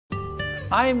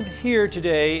I'm here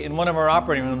today in one of our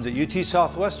operating rooms at UT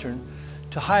Southwestern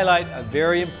to highlight a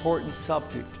very important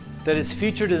subject that is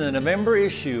featured in the November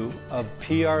issue of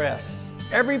PRS.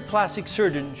 Every plastic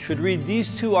surgeon should read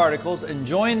these two articles and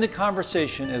join the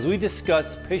conversation as we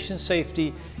discuss patient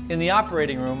safety in the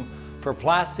operating room for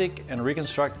plastic and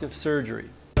reconstructive surgery.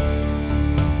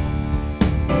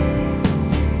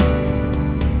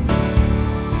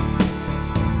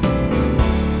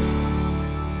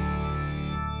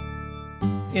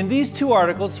 In these two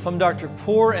articles from Dr.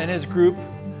 Poor and his group,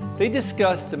 they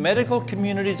discuss the medical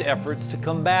community's efforts to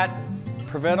combat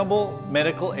preventable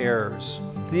medical errors.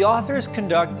 The authors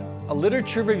conduct a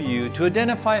literature review to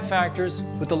identify factors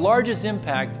with the largest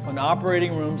impact on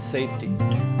operating room safety.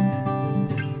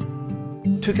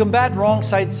 To combat wrong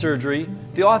site surgery,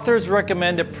 the authors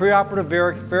recommend a preoperative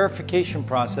verification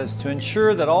process to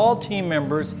ensure that all team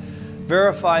members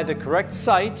verify the correct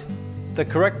site, the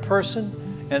correct person,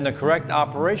 and the correct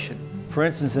operation. For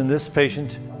instance, in this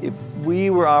patient, if we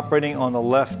were operating on the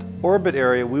left orbit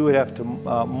area, we would have to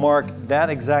mark that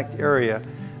exact area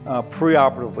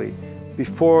preoperatively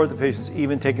before the patient's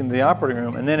even taken to the operating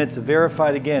room, and then it's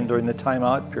verified again during the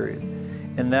timeout period.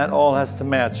 And that all has to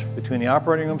match between the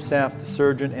operating room staff, the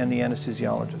surgeon, and the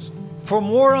anesthesiologist. For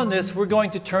more on this, we're going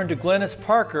to turn to Glennis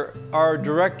Parker, our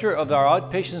director of our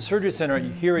Outpatient Surgery Center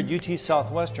here at UT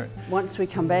Southwestern. Once we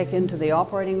come back into the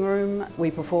operating room, we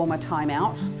perform a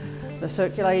timeout. The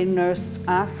circulating nurse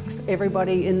asks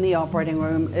everybody in the operating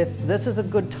room if this is a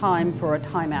good time for a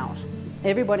timeout.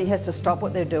 Everybody has to stop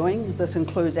what they're doing. This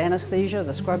includes anesthesia,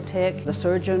 the scrub tech, the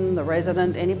surgeon, the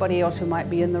resident, anybody else who might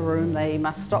be in the room. They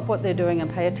must stop what they're doing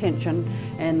and pay attention,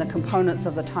 and the components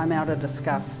of the timeout are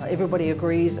discussed. Everybody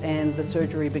agrees and the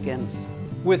surgery begins.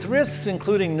 With risks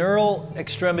including neural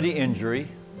extremity injury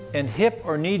and hip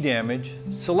or knee damage,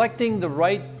 selecting the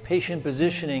right patient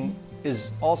positioning is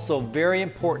also very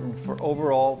important for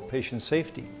overall patient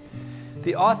safety.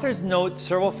 The authors note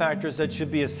several factors that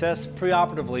should be assessed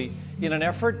preoperatively in an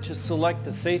effort to select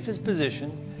the safest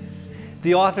position.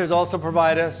 The authors also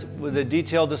provide us with a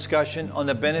detailed discussion on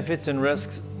the benefits and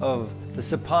risks of the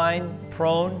supine,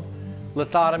 prone,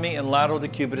 lithotomy, and lateral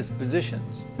decubitus positions.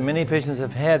 Many patients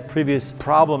have had previous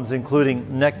problems,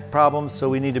 including neck problems, so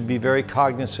we need to be very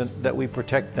cognizant that we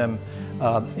protect them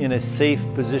in a safe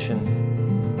position.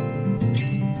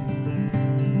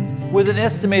 With an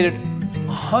estimated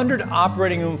 100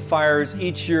 operating room fires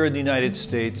each year in the United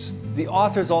States, the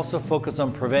authors also focus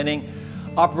on preventing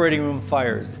operating room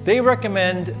fires. They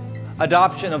recommend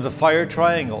adoption of the fire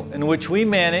triangle, in which we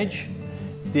manage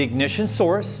the ignition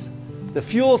source, the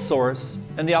fuel source,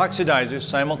 and the oxidizers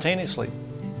simultaneously.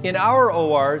 In our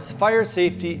ORs, fire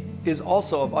safety is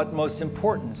also of utmost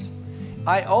importance.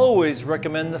 I always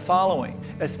recommend the following,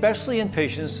 especially in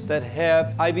patients that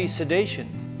have IV sedation.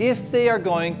 If they are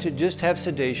going to just have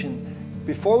sedation,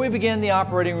 before we begin the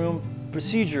operating room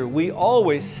procedure, we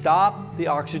always stop the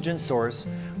oxygen source,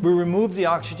 we remove the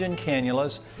oxygen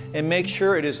cannulas, and make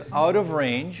sure it is out of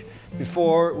range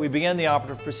before we begin the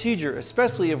operative procedure,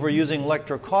 especially if we're using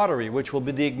electrocautery, which will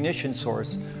be the ignition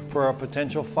source for a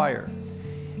potential fire.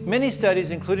 Many studies,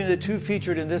 including the two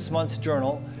featured in this month's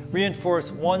journal,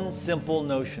 reinforce one simple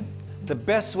notion. The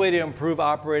best way to improve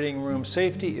operating room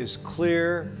safety is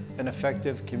clear and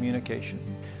effective communication.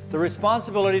 The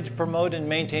responsibility to promote and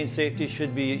maintain safety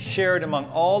should be shared among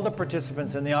all the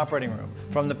participants in the operating room,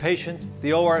 from the patient,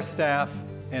 the OR staff,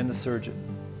 and the surgeon.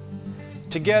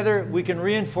 Together, we can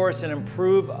reinforce and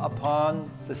improve upon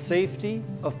the safety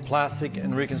of plastic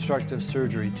and reconstructive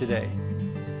surgery today.